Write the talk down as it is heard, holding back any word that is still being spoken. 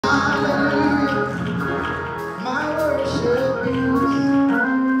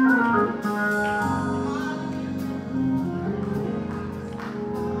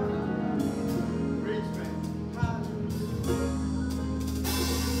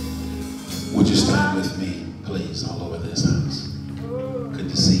Would you stand with me, please, all over this house? Good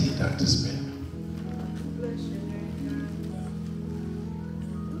to see you, Dr. Smith.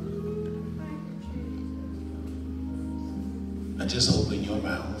 Now just open your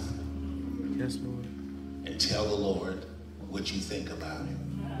mouth. Yes, Lord. And tell the Lord what you think about him.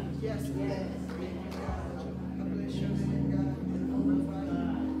 Yes, yes.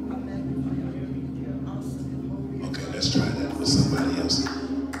 Okay, let's try that with somebody else.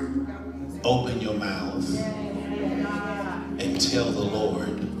 Open your mouth and tell the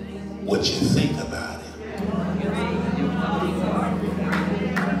Lord what you think about him.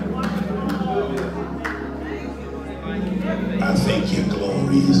 I think you're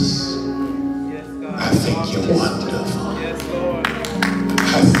glorious. I think you're wonderful.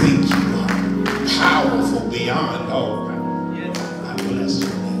 I think you are powerful beyond all. I bless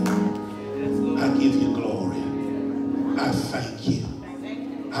your name. I give you glory. I thank you.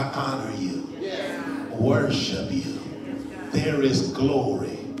 I honor you. Worship you. There is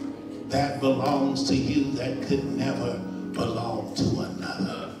glory that belongs to you that could never belong to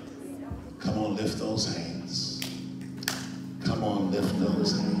another. Come on, lift those hands. Come on, lift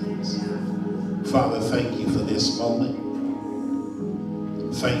those hands. Father, thank you for this moment.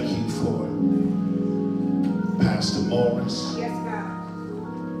 Thank you for Pastor Morris. Yes,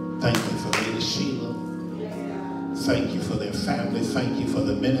 God. Thank you for Lady Sheila. Yes, God. Thank you for their family. Thank you for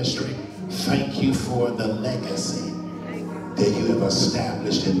the ministry. Thank you for the legacy that you have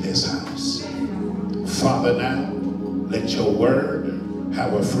established in this house. Father, now let your word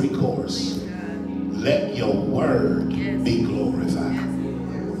have a free course. Let your word be glorified.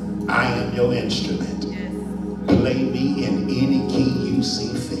 I am your instrument. Play me in any key you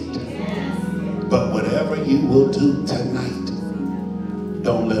see fit. But whatever you will do tonight,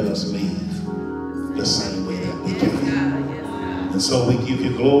 don't let us leave the same way that we came. And so we give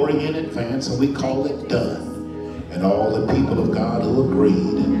you glory in advance and we call it done. And all the people of God who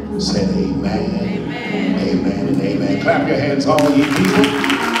agreed said amen, amen, and amen. Clap your hands, all you people.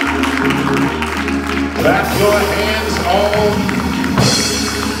 Clap your hands, all you people.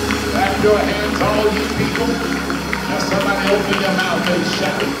 Clap your hands, all you people. Now somebody open your mouth and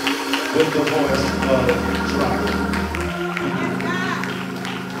shout with the voice of triumph.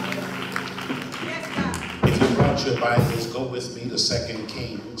 If you brought your Bibles, go with me to 2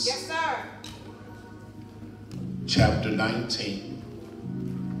 Kings. Yes, sir. Chapter 19.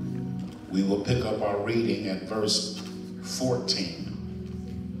 We will pick up our reading at verse 14.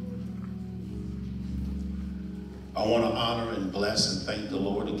 I want to honor and bless and thank the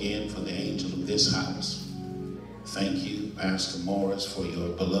Lord again for the angel of this house. Thank you, Pastor Morris, for your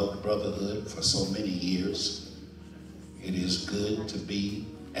beloved brotherhood for so many years. It is good to be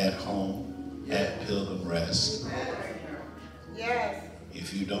at home at Pilgrim Rest. Yes.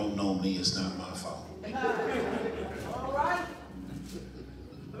 If you don't know me, it's not my fault. All right.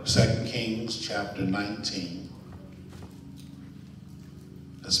 2 Kings chapter 19.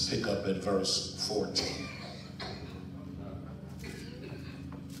 Let's pick up at verse 14.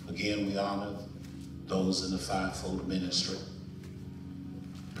 Again, we honor those in the fivefold ministry.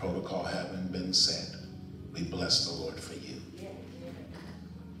 Protocol having been set, we bless the Lord for you.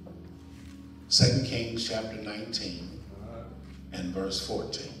 2 Kings chapter 19 and verse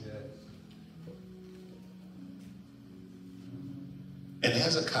 14. And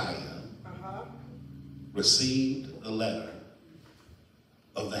Hezekiah received the letter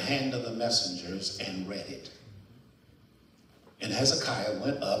of the hand of the messengers and read it. And Hezekiah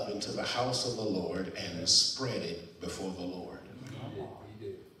went up into the house of the Lord and spread it before the Lord.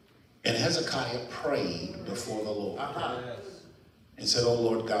 And Hezekiah prayed before the Lord and said, O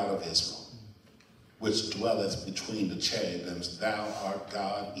Lord God of Israel, which dwelleth between the cherubims, thou art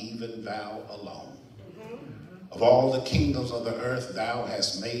God, even thou alone. Of all the kingdoms of the earth, thou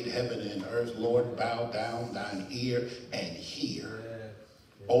hast made heaven and earth. Lord, bow down thine ear and hear.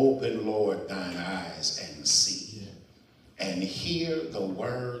 Open, Lord, thine eyes and see. And hear the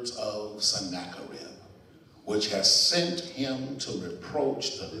words of Sennacherib, which has sent him to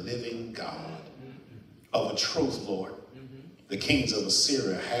reproach the living God. Of a truth, Lord, the kings of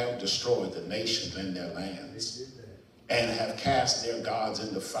Assyria have destroyed the nations and their lands, and have cast their gods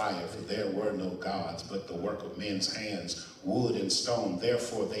into fire, for there were no gods, but the work of men's hands, wood and stone.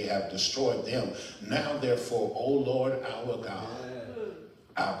 Therefore they have destroyed them. Now therefore, O Lord our God,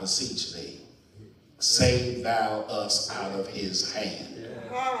 I beseech thee, save thou us out of his hand,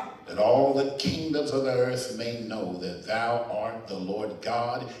 that all the kingdoms of the earth may know that thou art the Lord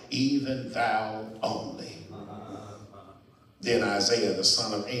God, even thou only. Then Isaiah the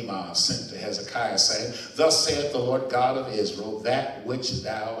son of Amos sent to Hezekiah, saying, Thus saith the Lord God of Israel, that which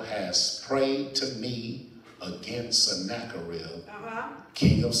thou hast prayed to me against Sennacherib,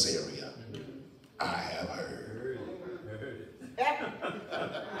 king of Syria, I have heard.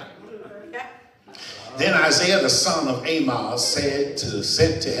 Then Isaiah the son of Amos sent to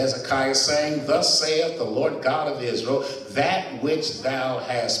Hezekiah, saying, Thus saith the Lord God of Israel, that which thou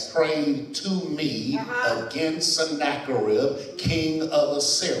hast prayed to me against Sennacherib, king of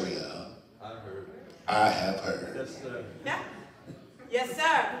Assyria, I have heard. Yes,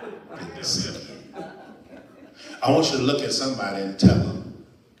 sir. Good to see you. I want you to look at somebody and tell them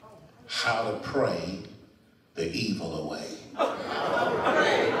how to pray the evil away.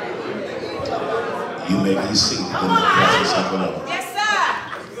 You may be seated in the presence of the Lord. Yes, sir.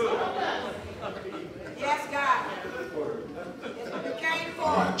 Yes, God. It's what you came for.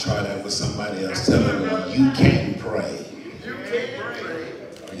 All right, try that with somebody else. Tell them you can pray. You can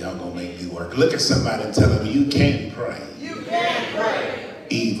pray. Y'all gonna make me work. Look at somebody and tell them you can pray. You can pray.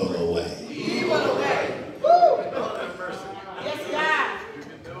 Evil away. Evil away. Woo! Yes, God. You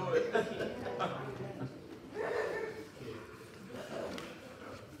can do it.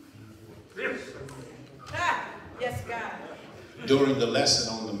 Yes, God. During the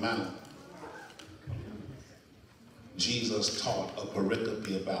lesson on the Mount, Jesus taught a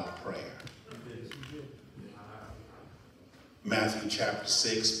pericope about prayer. Matthew chapter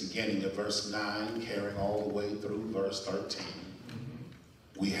 6, beginning at verse 9, carrying all the way through verse 13.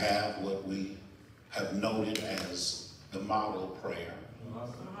 We have what we have noted as the model prayer.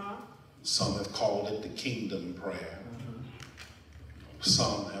 Some have called it the kingdom prayer.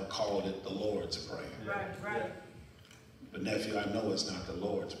 Some have called it the Lord's Prayer. Right, right. But nephew, I know it's not the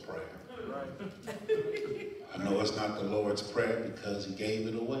Lord's Prayer. I know it's not the Lord's Prayer because he gave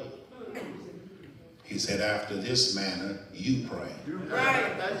it away. He said, after this manner, you pray.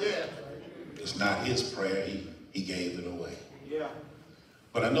 Right. It's not his prayer. He gave it away. Yeah.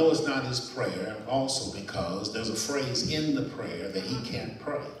 But I know it's not his prayer also because there's a phrase in the prayer that he can't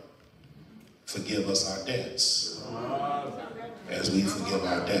pray. Forgive us our debts as we forgive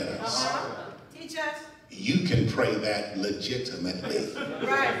our debtors. Teach us. You can pray that legitimately.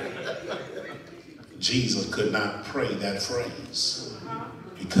 Right. Jesus could not pray that phrase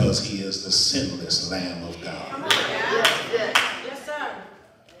because he is the sinless Lamb of God. Come on. Yes, sir.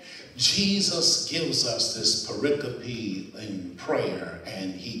 Jesus gives us this pericope in prayer,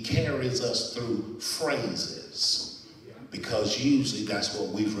 and he carries us through phrases because usually that's what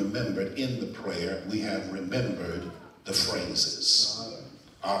we've remembered in the prayer. We have remembered the phrases.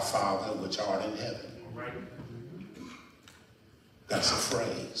 Our Father which art in heaven. That's a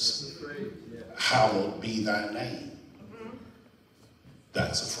phrase. Hallowed be thy name.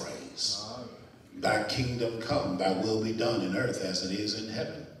 That's a phrase. Thy kingdom come, thy will be done in earth as it is in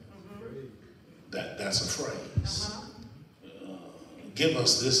heaven. That's a phrase. Give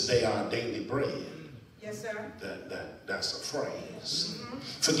us this day our daily bread. Yes, sir. That's a phrase.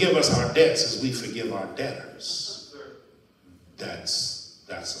 Forgive us our debts as we forgive our debtors. That's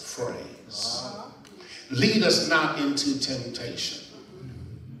a phrase. Lead us not into temptation.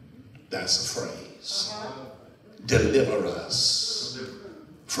 That's a phrase. Deliver us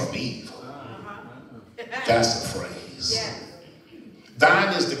from evil. That's a phrase. Yes.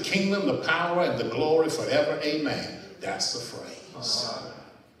 Thine is the kingdom, the power, and the glory forever. Amen. That's the phrase.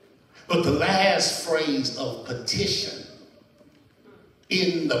 But the last phrase of petition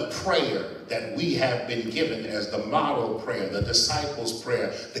in the prayer that we have been given as the model prayer, the disciples'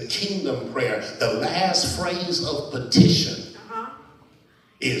 prayer, the kingdom prayer, the last phrase of petition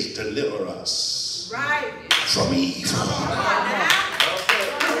is deliver us from evil.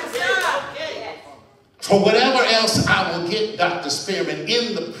 For whatever else I will get, Dr. Spearman,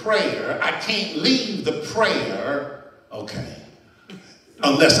 in the prayer, I can't leave the prayer, okay,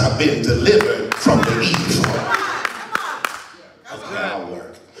 unless I've been delivered from the evil. Okay, I'll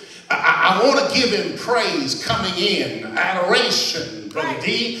work. I want to give him praise coming in, adoration, Brother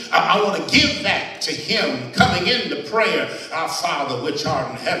D. I want to give that to him coming into prayer. Our Father which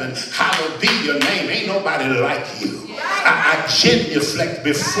art in heaven, hallowed be your name. Ain't nobody like you. I genuflect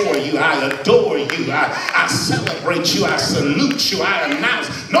before you. I adore you. I celebrate you. I salute you. I announce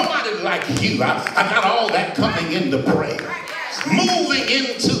nobody like you. I got all that coming into prayer. Moving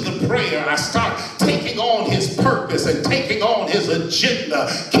into the prayer, I start taking on his purpose and taking on his agenda.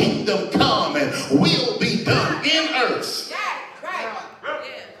 Kingdom come and will be done in earth.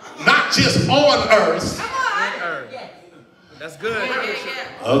 Not just on earth. In earth. That's good.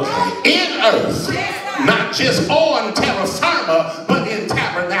 Okay. In earth. Not just on terra firma, but in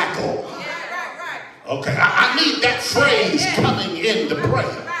tabernacle. Okay, I need that phrase coming into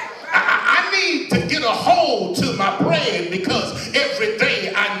prayer. I need to get a hold to my bread because every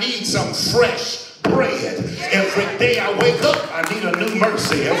day I need some fresh bread. Every day I wake up, I need a new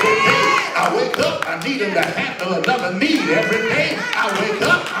mercy. Every day I wake up, I need him to handle another need. Every day I wake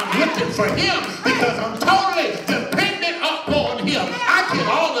up, I'm looking for him because I'm totally dependent upon him. I get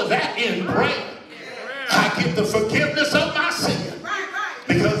all of that in prayer. I get the forgiveness of my sin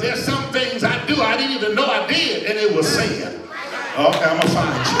because there's some things I do I didn't even know I did, and it was sin. Okay, I'm going to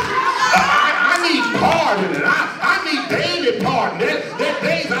find you. I need pardon, and I need daily pardon. There are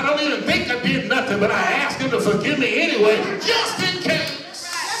days I don't even think I did nothing, but I ask him to forgive me anyway, just in case.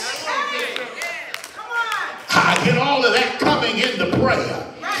 I get all of that coming into prayer.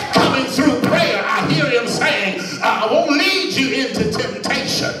 Coming through prayer, I hear him saying, I won't lead you into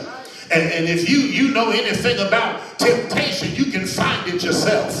temptation. And if you know anything about temptation, you can find it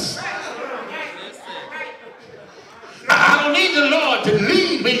yourself. I don't need the Lord to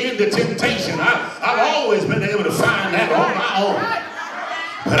lead me into temptation. I've always been able to find that on my own.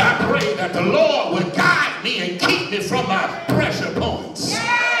 But I pray that the Lord would guide me and keep me from my pressure points.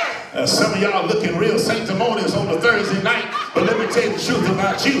 Some of y'all looking real sanctimonious on the Thursday night, but let me tell you the truth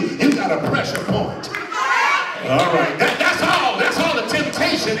about you. You got a pressure point. All right, that's all the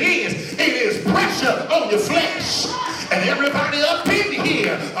temptation is. It is pressure on your flesh. And everybody up in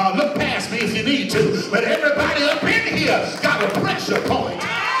here, look past me if you need to, but everybody up in here got a pressure point.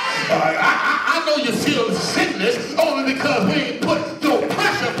 I know you feel sickness only because we ain't put no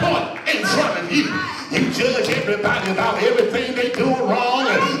pressure point in front of you. You judge everybody about everything they doing wrong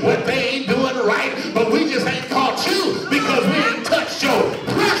and what they ain't doing right, but we just ain't caught you because we ain't touched your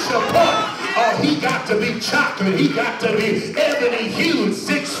pressure point. Oh, he got to be chocolate. He got to be ebony hued,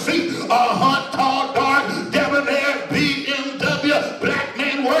 6 feet, tall, dark, debonair, BMW, black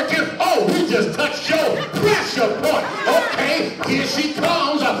man working. Oh, we just touched your pressure point. Okay, here she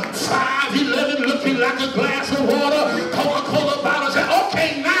comes, 5'11", looking like a glass of water, Coca-Cola bottle. Say,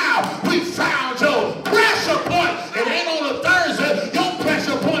 okay, now we found your pressure point. It ain't on a Thursday. Your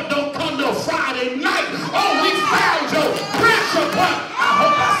pressure point don't come till Friday night. Oh, we found your pressure point. I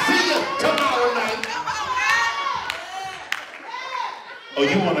hope I see you tomorrow night. Oh,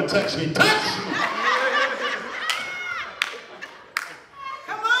 you want to touch me? Touch me.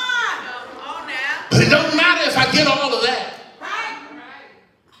 Come on now. But it don't matter if I get all of that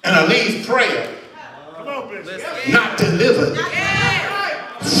and I leave prayer not delivered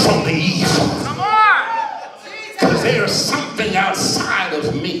from the evil. Because there's something outside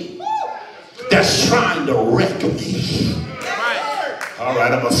of me that's trying to wreck me. All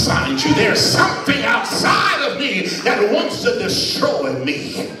right, I'm going to find you. There's something outside of me that wants to destroy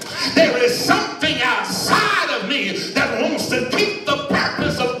me. There is something outside of me that wants to keep the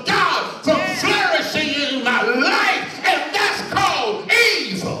purpose of God from flourishing in my life, and that's called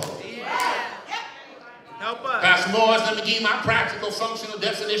evil. Help us. Pastor Morris, let me give you my practical functional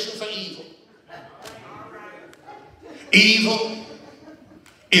definition for evil. Evil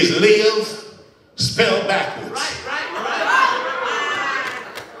is live spelled backwards.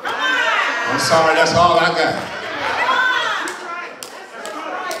 I'm sorry, that's all I got.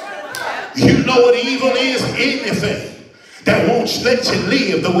 You know what evil is? Anything that won't let you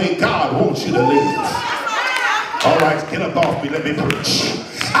live the way God wants you to live. All right, get up off me, let me preach.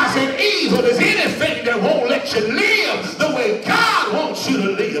 I said evil is anything that won't let you live the way God wants you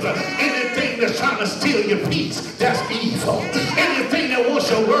to live. Anything that's trying to steal your peace, that's evil. Anything that wants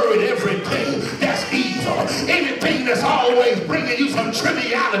you worried every day, that's evil. Anything that's always bringing you some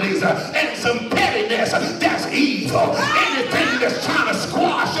trivialities and some pettiness, that's evil. Anything that's trying to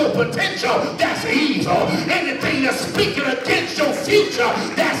squash your potential, that's evil. Anything that's speaking against your future,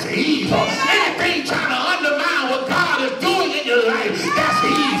 that's evil. Anything trying to undermine what God is doing in your life, that's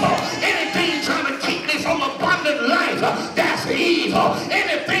evil. Anything trying to keep me from abundant life, that's evil.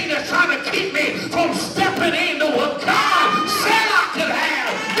 Anything that's trying to keep me from stepping into what God said I could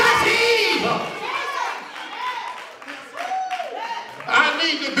have, that's evil. I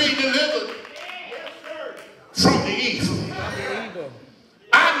need to be delivered from the evil.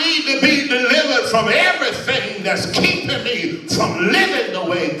 I need to be delivered from everything that's keeping me from living the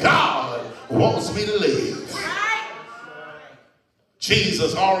way God wants me to live.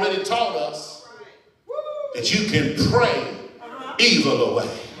 Jesus already taught us that you can pray evil away.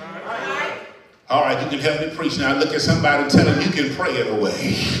 All right, you can help me preach now. Look at somebody and tell them you can pray it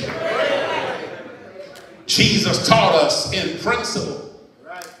away. Jesus taught us in principle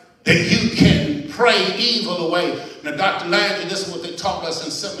that you can pray evil away. Now, Dr. Landry, this is what they taught us in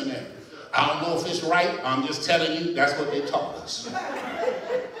seminary. I don't know if it's right. I'm just telling you that's what they taught us.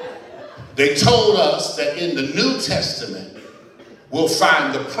 They told us that in the New Testament, we'll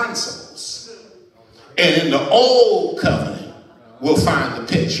find the principles. And in the Old Covenant, we'll find the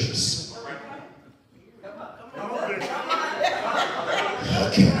pictures.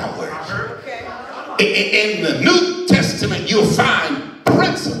 Okay, I work. In the New Testament, you'll find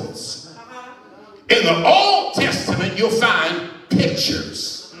principles. In the Old Testament, you'll find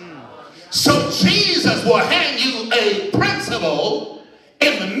pictures. So Jesus will hand you a principle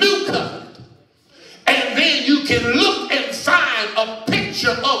in the New Covenant. And then you can look and find a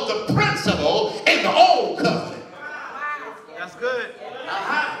picture of the principle in the Old Covenant. That's good.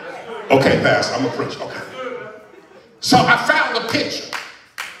 Okay, Pastor, I'm going to preach. Okay. So I found a picture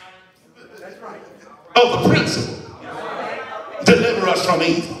of the principle. Deliver us from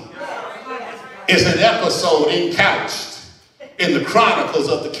evil. It's an episode encouched in the Chronicles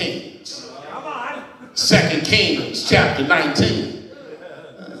of the Kings. 2 Kings chapter 19.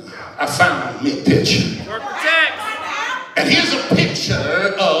 I found me a picture. And here's a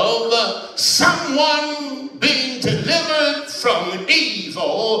picture of someone being delivered from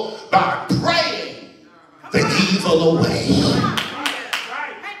evil by praying the evil away.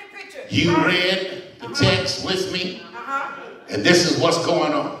 You read the text with me, and this is what's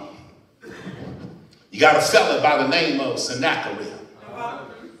going on. You got a fella by the name of Sennacherib.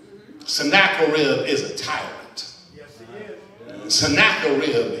 Sennacherib is a tyrant.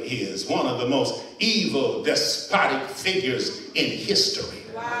 Sennacherib is one of the most evil, despotic figures in history.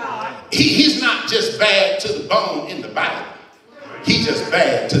 He's not just bad to the bone in the Bible. He's just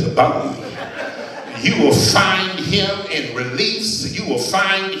bad to the bone. You will find him in reliefs. You will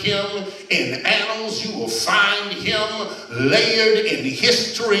find him in annals. You will find him layered in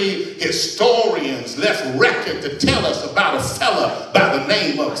history. Historians left record to tell us about a fella by the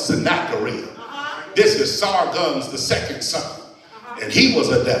name of Sennacherib. This is Sargon's the second son. And he was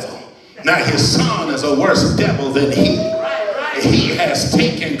a devil. Now his son is a worse devil than he. He has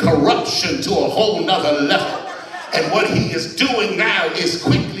taken corruption to a whole nother level. And what he is doing now is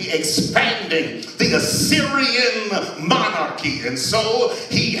quickly expanding the Assyrian monarchy. And so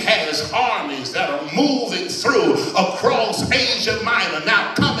he has armies that are moving through across Asia Minor,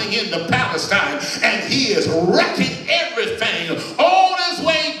 now coming into Palestine. And he is wrecking everything on his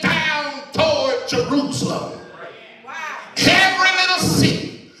way down toward Jerusalem. Every little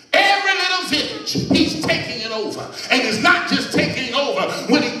city, every little village, he's taking it over. And it's not just taking over.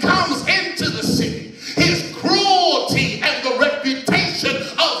 When he comes into the city, his cruelty and the reputation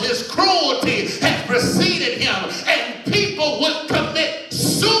of his cruelty has preceded him. And people would commit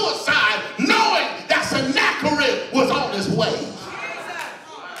suicide knowing that Sennacherib was on his way.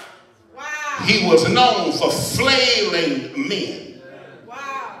 He was known for flailing men,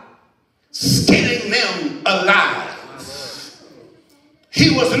 skinning them alive.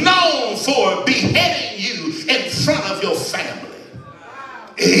 He was known for beheading you in front of your family.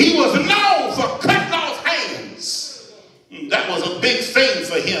 He was known for cutting off hands. That was a big thing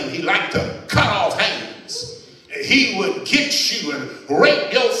for him. He liked to cut off hands. He would get you and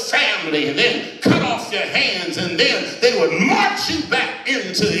rape your family and then cut off your hands, and then they would march you back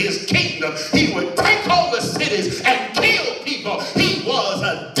into his kingdom. He would take over cities and kill people. He was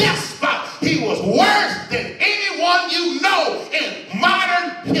a despot. He was worse than anyone you know in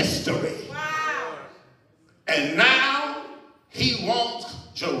modern history. Wow. And now he wants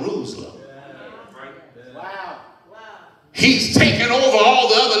Jerusalem. Wow. He's taken over all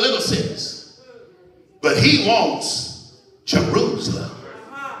the other little cities, but he wants Jerusalem.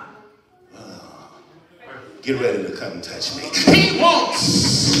 Get ready to come touch me. He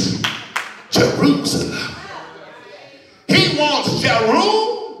wants Jerusalem. He wants Jerusalem.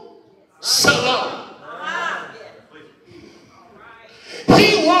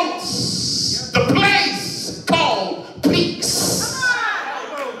 He wants the place called peace.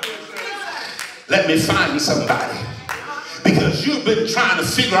 Let me find somebody, because you've been trying to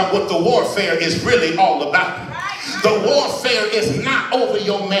figure out what the warfare is really all about. The warfare is not over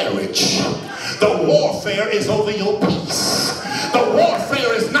your marriage. The warfare is over your peace. The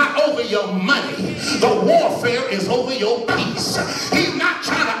warfare is not over your money. The warfare is over your peace. He's not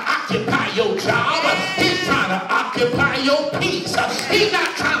trying to occupy your job. He's trying to occupy your peace. He's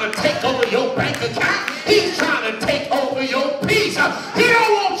not trying to take over your bank account. He's trying to take over your peace. He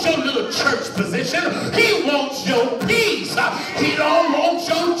don't want your little church position. He wants your peace. He don't want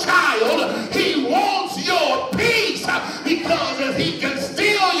your child. He wants your peace. Because if he can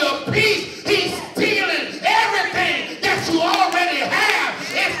steal your peace, he's stealing everything that you already have.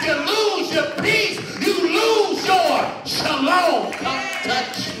 If you lose your peace, you lose your shalom. Come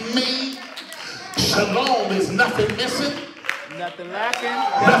touch me. Shalom is nothing missing, Nothing lacking.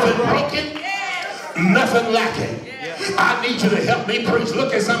 Nothing broken. Nothing lacking. I need you to help me preach.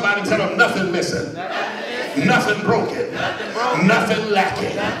 Look at somebody and tell them nothing missing. Nothing broken. Nothing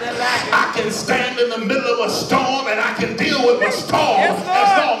lacking. I can stand in the middle of a storm and I can deal with the storm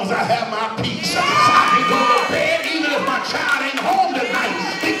as long as I have my peace. I can go to bed even if my child ain't home tonight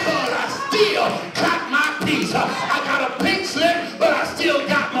because I still got my peace. I got a pink slip, but I still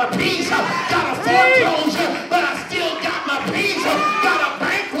got my peace. Got a foreclosure, but I still got my peace. Got a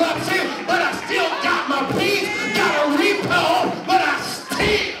bankruptcy, but I still got my peace. Got a repo, but I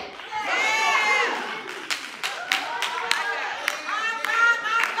still.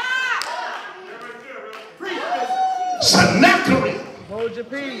 Sennacherib Hold your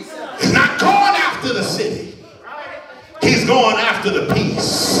peace. is not going after the city. He's going after the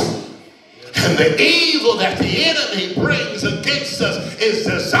peace. And the evil that the enemy brings against us is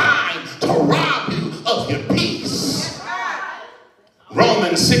designed to rob you of your peace.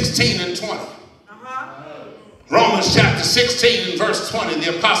 Romans 16 and 20. Romans chapter 16 and verse 20.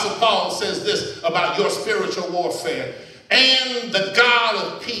 The Apostle Paul says this about your spiritual warfare. And the God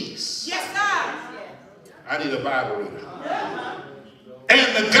of peace. Yes, sir. I need a Bible reader.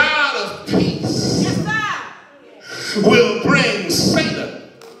 And the God of peace. Yes, sir. Will bring Satan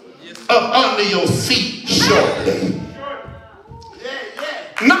up under your feet shortly.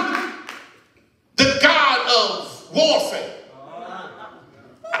 Not the God of warfare.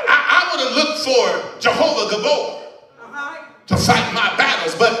 I would have looked for Jehovah Gabor to fight my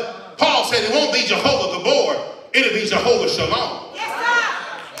battles, but Paul said it won't be Jehovah Gabor, it'll be Jehovah Shalom. Yes,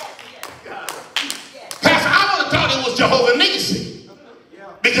 sir. Pastor, I would have thought it was Jehovah Nisi,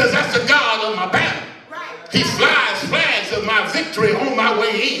 because that's the God of my battle. He flies flags of my victory on my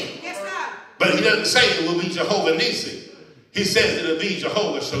way in. Yes, sir. But he doesn't say it will be Jehovah Nisi. He says it'll be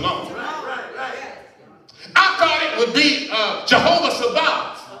Jehovah Shalom. I thought it would be Jehovah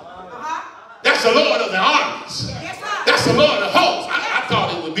Sabaoth. That's the Lord of the armies. Yes, sir. That's the Lord of hosts. I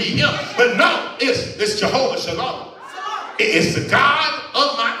thought it would be him. But no, it's Jehovah Shalom. It's the God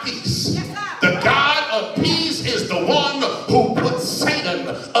of my peace. Yes, sir. The God of peace is the one who puts Satan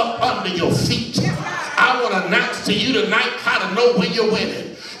up under your feet. I want to announce to you tonight how to know when you're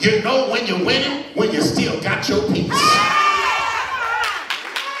winning. You know when you're winning when you still got your peace.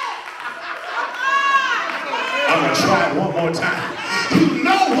 I'm going to try it one more time. You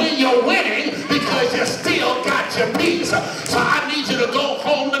know when you're winning because you still got your peace. So I need you to go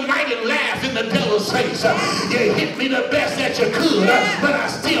home tonight and laugh in the devil's face. You hit me the best that you could, but I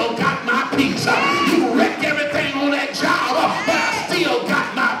still got my peace. You wrecked everything on that job, but I still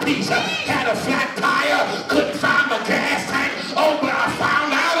got my peace. Had a flat tire, couldn't find my gas tank. Oh, but I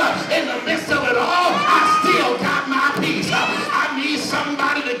found out in the midst of it all, I still got my peace. I need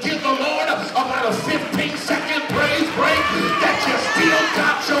somebody to give the Lord about a 15-second praise break that you still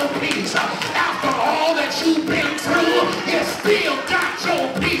got your peace. After all that you've been through, you still got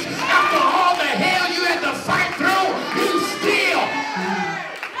your peace. After all the hell you had to fight through, you still.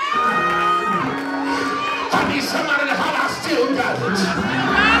 I need somebody to holler, I still got it.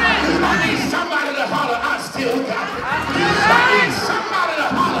 I need somebody to holler, I still got it. I need somebody to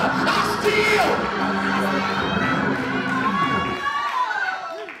holler, I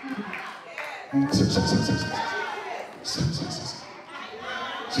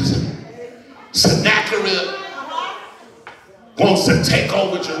Sennacherib wants to take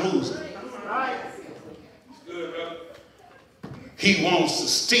over Jerusalem. He wants to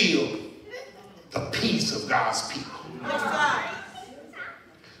steal the peace of God's people.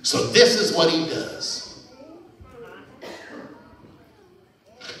 So this is what he does.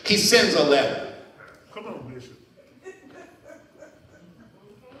 He sends a letter. Come on, Bishop.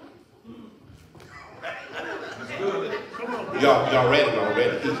 Y'all read it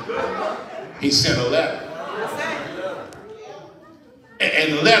already. He sent a letter.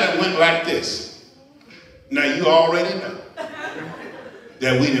 And the letter went like this. Now you already know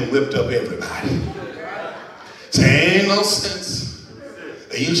that we done whipped up everybody. So ain't no sense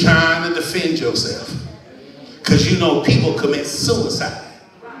that you trying to defend yourself. Because you know people commit suicide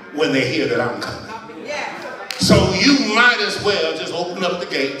when they hear that I'm coming. So you might as well just open up the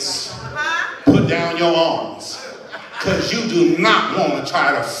gates, put down your arms. Because you do not want to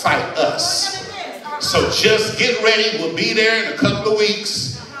try to fight us. So just get ready. We'll be there in a couple of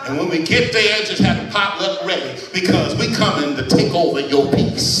weeks. And when we get there, just have the potluck ready. Because we coming to take over your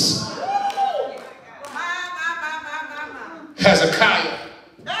peace. Hezekiah.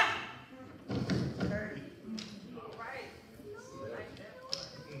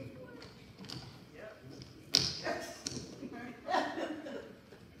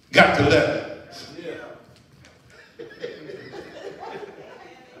 Got the letter.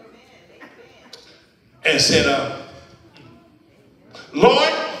 and said,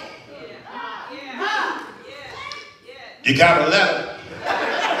 Lord, you got a letter.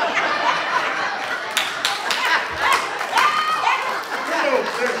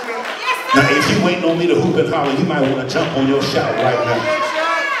 Now, if you waiting on me to hoop and holler, you might want to jump on your shout right now.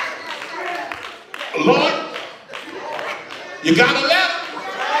 Lord, you got a letter?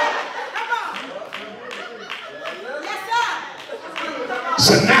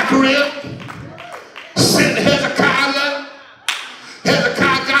 Sennacherib sent Hezekiah a letter.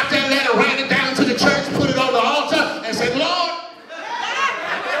 Hezekiah got that letter, ran it down to the church, put it on the altar, and said, Lord,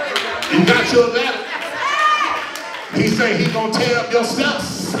 you got your letter. He said he's going to tear up your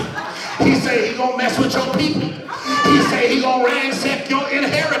stuff. He said he's going to mess with your people. He said he's going to ransack your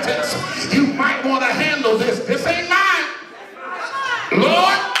inheritance. You might want to handle this. This ain't mine.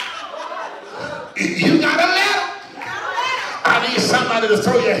 Lord, you got a letter. I need somebody to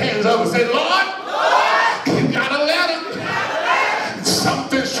throw your hands up and say, Lord, you got a letter.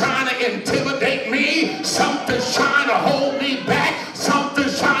 Something's trying to intimidate me. Something's trying to hold me back.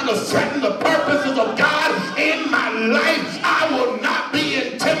 Something's trying to threaten the purposes of God in my life. I will not be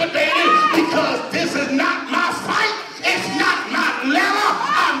intimidated because this is not my fight. It's not my letter.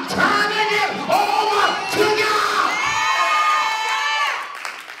 I'm turning it over to God.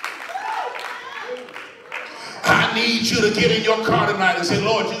 I need you to get in your car tonight and say,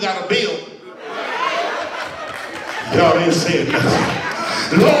 Lord, you got a bill. Y'all didn't say it.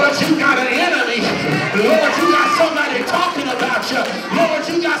 Lord, you got an enemy. Lord, you got somebody talking about you. Lord,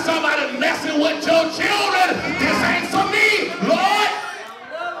 you got somebody messing with your children. This ain't for me. Lord,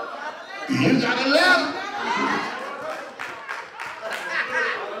 you got a letter.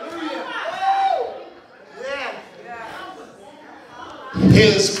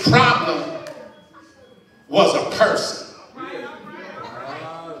 His problem was a person.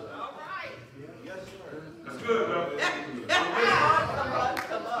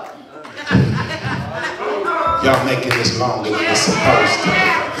 Y'all making this longer than it's supposed to.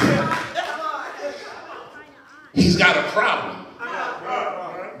 He's got a problem,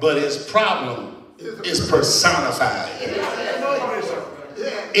 but his problem is personified.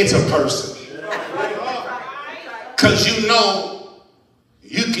 It's a person. Because you know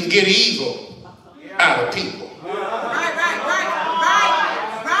you can get evil out of people.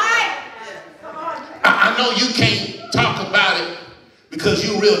 I know you can't talk about it because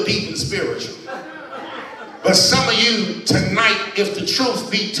you're real deep and spiritual. But some of you tonight, if the truth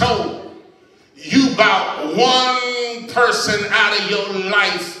be told, you about one person out of your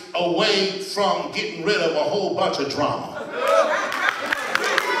life away from getting rid of a whole bunch of drama.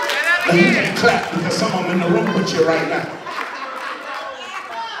 And you can't clap because some of them in the room with you right now.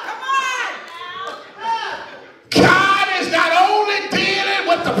 God is not only dealing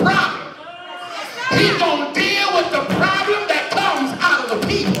with the problem, he's going to deal with the problem that comes out of the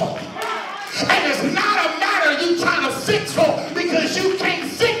people. And it's not a matter you trying to fix for because you can't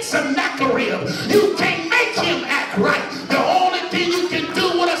fix Sennacherib. You can't make him act right. The only thing you can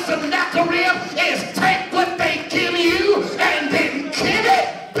do with a Sennacherib is take what they give you and then give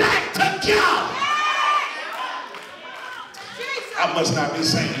it back to God. I must not be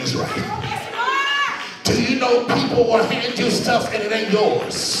saying this right. Do you know people will hand you stuff and it ain't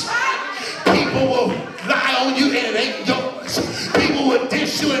yours? People will lie on you and it ain't yours. People will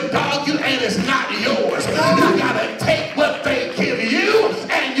dish you and dog you and it's not yours. You gotta take what they give you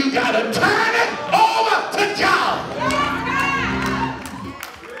and you gotta turn it over to God.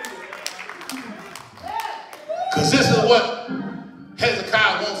 Because this is what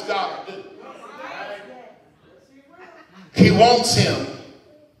Hezekiah wants God to do. He wants him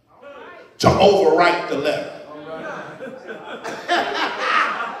to overwrite the letter.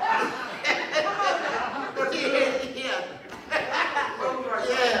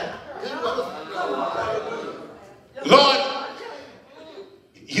 Lord,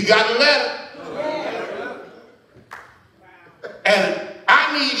 you got a letter. And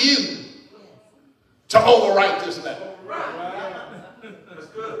I need you to overwrite this letter.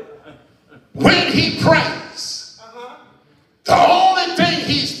 When he prays, the only thing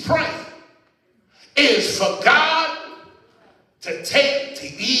he's praying is for God to take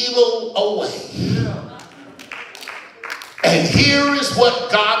the evil away. And here is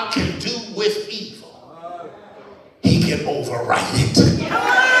what God can do with evil. He can overwrite it.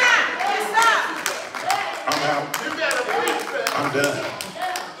 I'm out. I'm done.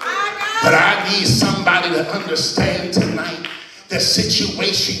 But I need somebody to understand tonight the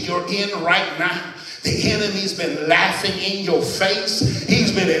situation you're in right now. The enemy's been laughing in your face.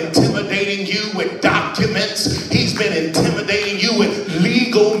 He's been intimidating you with documents. He's been intimidating you with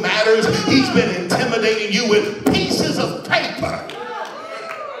legal matters. He's been intimidating you with pieces of paper.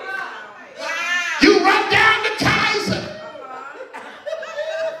 You run down to Kaiser,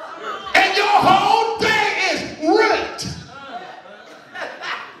 and your whole day is rent.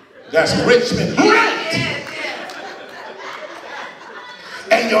 That's Richmond, rent.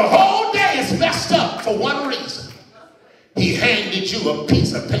 And your whole day is messed up for one reason. He handed you a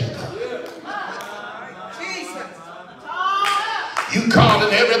piece of paper. You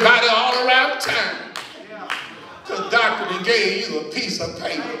calling everybody all around town. The doctor that gave you a piece of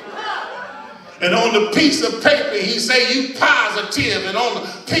paper. And on the piece of paper, he say you positive. And on the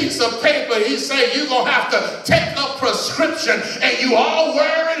piece of paper, he say you're going to have to take a prescription. And you all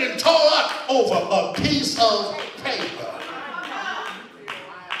worried and tore up over a piece of paper.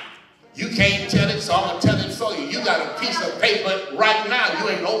 You can't tell it, so I'm going to tell it for you. You got a piece of paper right now you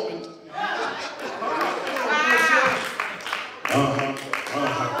ain't opened.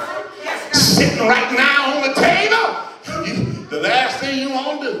 Sitting right now on the table. The last thing you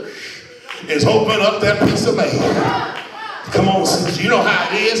want to do is open up that piece of mail. Come on, sis. You know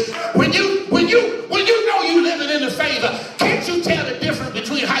how it is. When you know you living in the favor, can't you tell the difference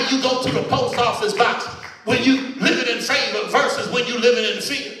between how you go to the post office box when you living in favor versus when you living in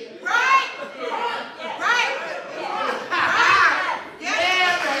fear?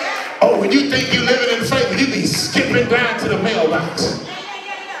 Oh, when you think you living in favor, you be skipping down to the mailbox.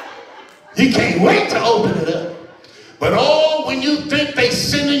 You can't wait to open it up. But oh, when you think they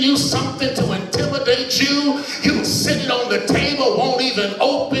sending you something to intimidate you, you sit it on the table, won't even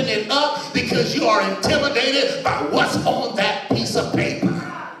open it up because you are intimidated by what's on that piece of paper.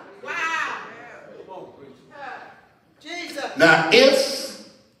 Wow. Jesus. Now, if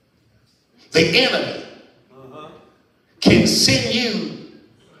the enemy can send you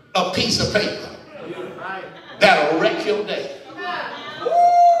a piece of paper that'll wreck your day,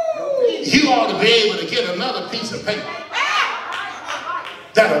 you ought to be able to get another piece of paper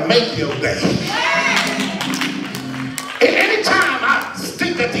that'll make your day. And anytime I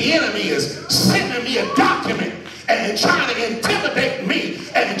think that the enemy is sending me a document and trying to intimidate me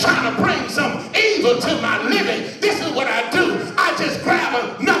and trying to bring some evil to my living, this is what I do. I just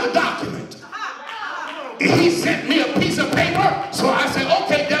grab another document. He sent me a piece of paper, so I said,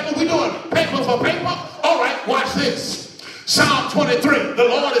 okay, devil, we doing paper for paper? All right, watch this. Psalm 23, the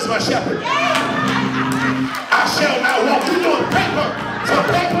Lord is my shepherd. I shall not walk. You doing paper for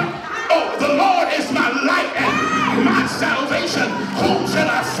paper? Oh, the Lord is my light and my salvation. Whom shall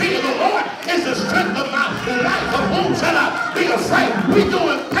I fear? The Lord is the strength of my life. Of whom shall I be afraid? We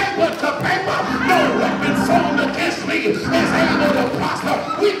doing paper to paper. No weapon formed against me is able to prosper.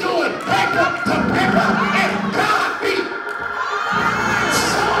 We doing paper to paper. And God be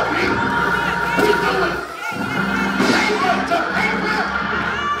sorry. We doing paper to paper.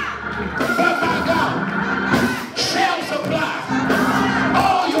 But my God shall supply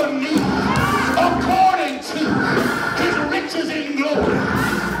all your needs according to his riches in glory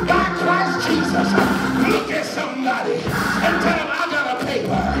by Christ Jesus. Look at somebody and tell him, I got a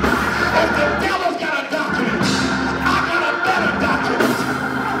paper. If the devil's got a document, I got a better document.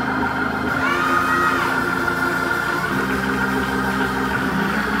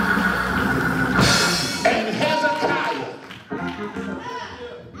 And Hezekiah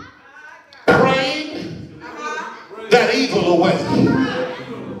prayed that evil away.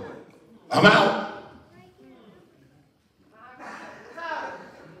 I'm out.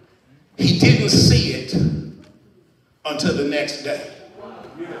 He didn't see it until the next day.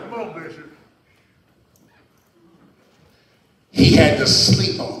 He had to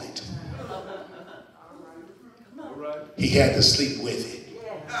sleep on it. He had to sleep with it.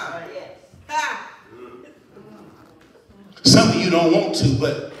 Some of you don't want to,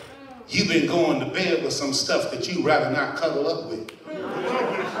 but you've been going to bed with some stuff that you'd rather not cuddle up with.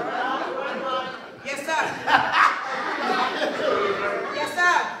 Yes, sir. Yes,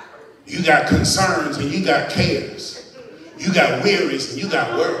 sir. You got concerns and you got cares. You got wearies and you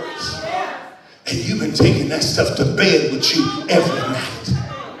got worries. And you've been taking that stuff to bed with you every night.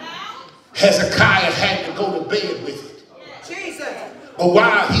 Hezekiah had to go to bed with it. Jesus. But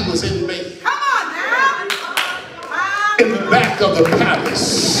while he was in bed, Come on now. in the back of the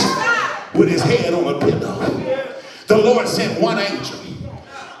palace, with his head on a pillow, the Lord sent one angel.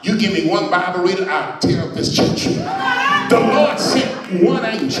 You give me one Bible reader, I'll tear up this church. The Lord sent one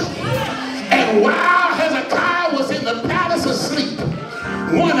angel. And while Hezekiah was in the palace asleep,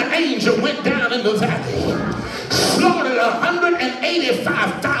 one angel went down in the valley, slaughtered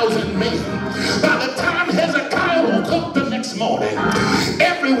 185,000 men. By the time Hezekiah woke up the next morning,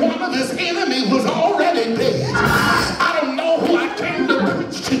 every one of his enemies was already dead. I don't know who I came to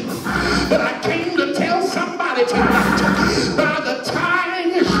preach to, but I came to tell somebody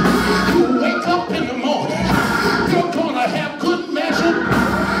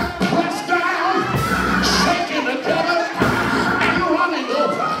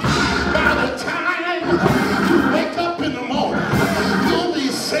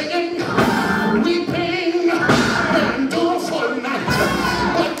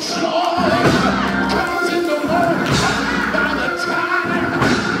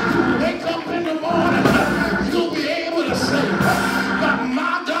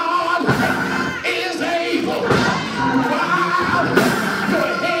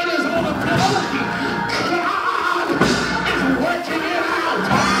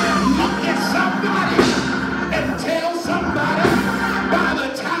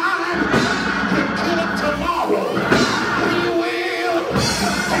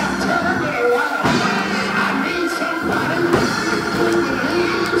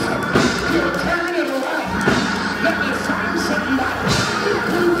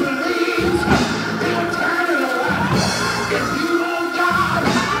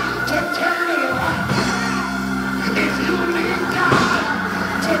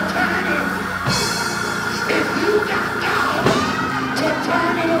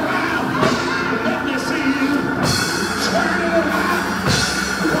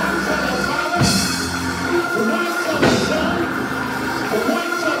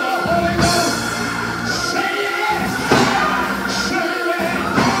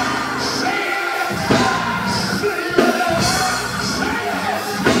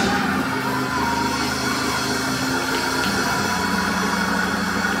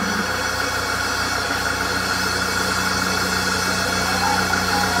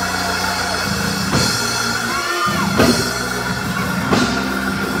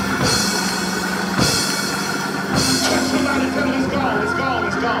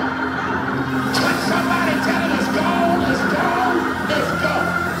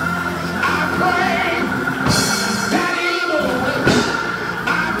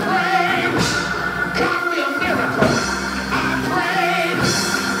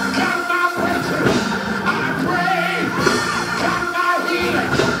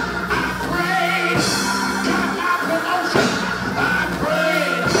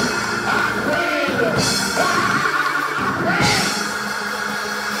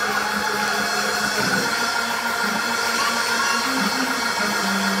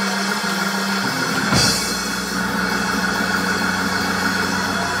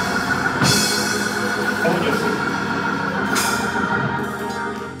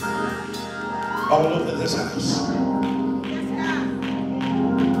all over this house.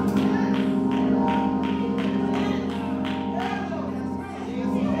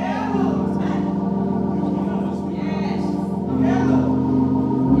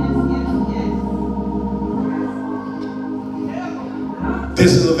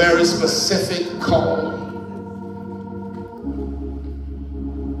 This is a very specific call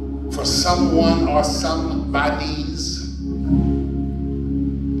for someone or somebody's.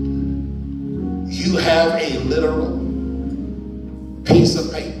 You have a literal piece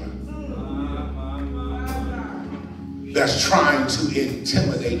of paper that's trying to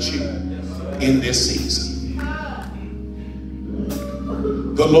intimidate you in this season.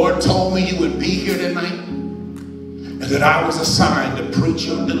 The Lord told me you would be here tonight and that I was assigned to preach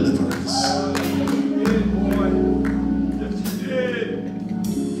your deliverance.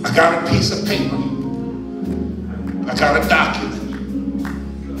 I got a piece of paper. I got a document.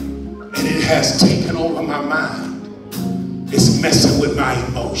 And it has taken over my mind. It's messing with my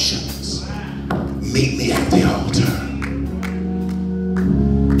emotions. Meet me at the altar.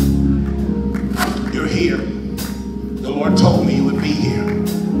 You're here. The Lord told me you would be here.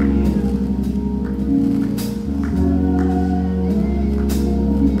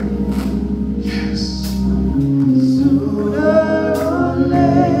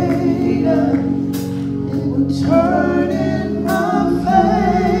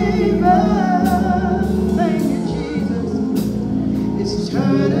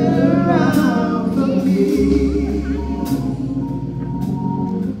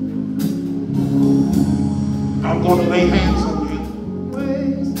 I'm going to lay hands on you.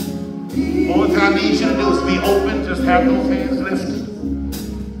 All I need you to do is be open. Just have those hands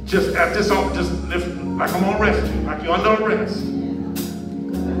lifted. Just at this, just lift like I'm on arrest you, like you're under arrest.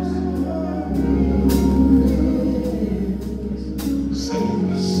 Say it.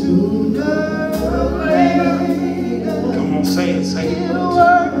 Come on, say it, say it.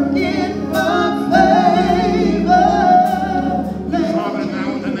 Father,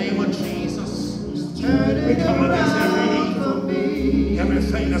 now in the name of Jesus, we come against every evil,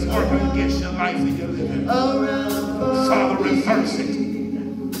 everything that's working against your life and your living. Father, reverse it.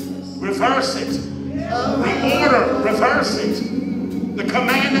 Reverse it. The order, reverse it. The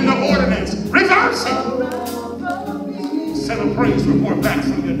command and the ordinance, reverse it. Send a praise report back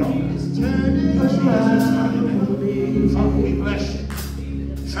from your daughters. Father, we bless you.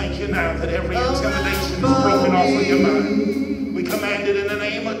 Thank you now that every intimidation is broken off of your mind. We command it in the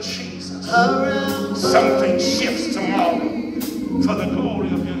name of Jesus. Something shifts tomorrow for the glory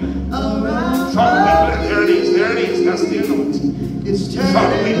of your name. Father, we bless. There it is. There it is. That's the anointing.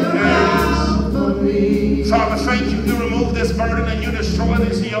 Father, we bless. Father, thank you. You remove this burden and you destroy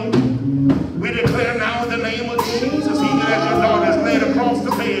this yoke. We declare now in the name of Jesus, even as your daughter is laid across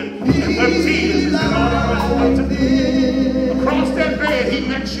the bed and where tears is in order to be. Across that bed, he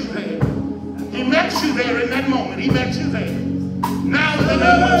met you there. He met you there in that moment. He met you there. Now in the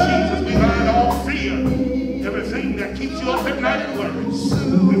name of Jesus, we bind all fear, everything that keeps you up at night and worries.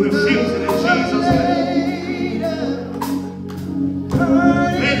 We refuse it in Jesus' name.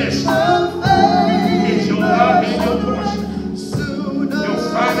 Finish. It's your love and your portion. Your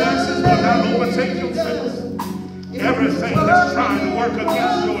finances will not overtake your faith. Everything that's trying to work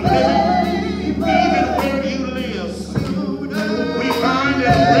against your living, even where you live, we bind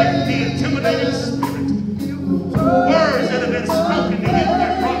and break the intimidating spirit. Words that have been spoken to you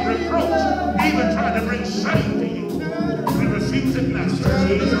that brought reproach, even trying to bring shame to you. We refuse it now.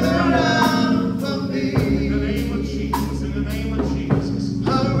 Jesus. In the name of Jesus. In the name of Jesus.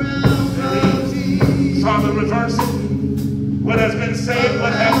 Father, reverse it. What has been said,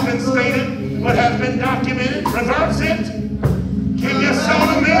 what has been stated, what has been documented, reverse it. Give your soul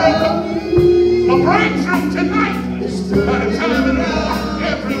a miracle, a breakthrough tonight. By the time in the morning,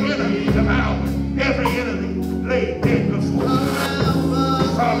 every enemy devoured, every enemy laid dead before you.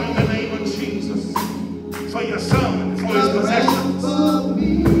 Father, in the name of Jesus, for your son, for his possessions, I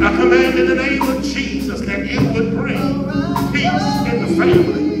command in the name of Jesus that you would bring peace in the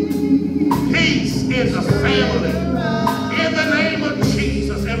family. Peace in the family. In the name of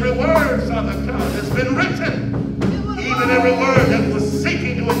Jesus, every word, Father God, has been written. Even every word that was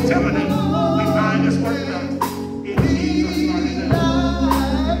seeking to intimidate, we find this word out. In Jesus' mighty name.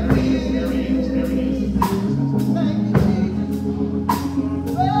 There he is, there he is.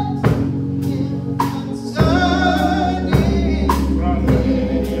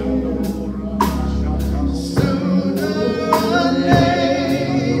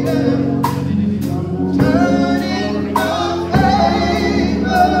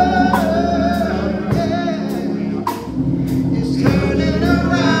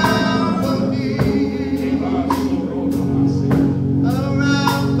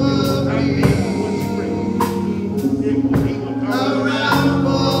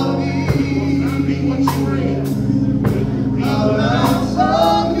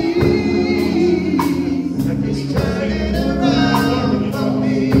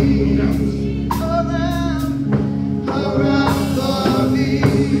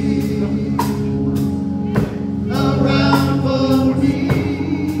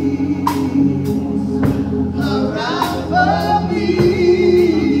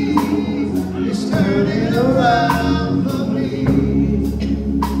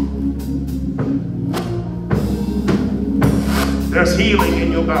 There's healing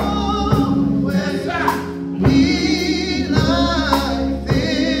in your body.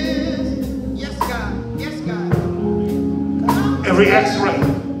 Yes, God. Yes, God. Every x-ray,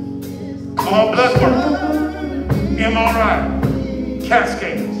 all blood work, MRI, CAT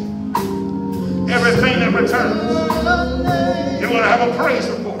scans, everything that returns, you're going to have a praise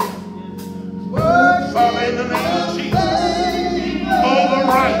report. Father, in the name of Jesus,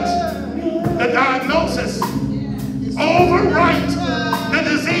 overwrite the diagnosis, overwrite the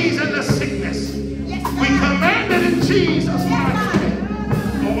disease and the sickness. We command it in Jesus' mighty name.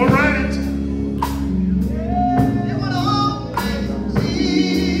 Overwrite it.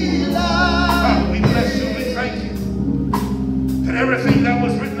 Father, we bless you. We thank you that everything that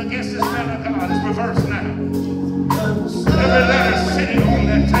was written against this man of God is reversed now. Every letter sitting on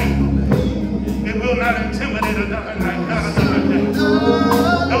that table, it will not intimidate another night, not another day. The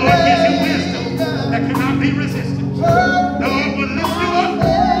Lord gives you wisdom that cannot be resisted. The Lord will lift you up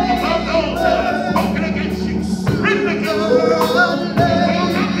above those that have spoken against you, written against you. It will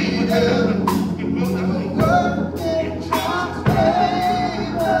not be what you have done. It will not be. In Jesus' name.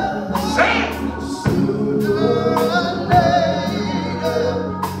 Say it.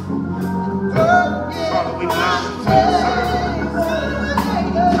 Father, we bless you for your service.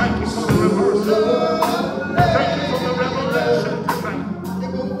 Thank you for the reversal. Thank you for the revelation tonight.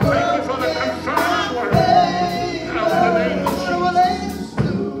 Thank you for the confirming word. Now in the name of Jesus,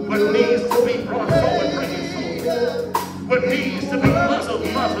 what needs to be brought forward, bring it forward. What needs to be muzzled,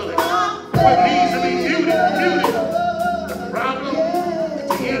 muzzle it. What needs to be muted, mute it. The problem that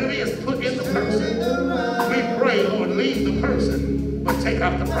the enemy has put in the person, we pray, Lord, leave the person, but take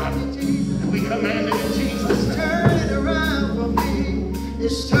out the problem. And we command it in Jesus' name. Turn it around for me.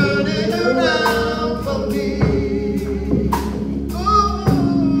 It's turning around for me.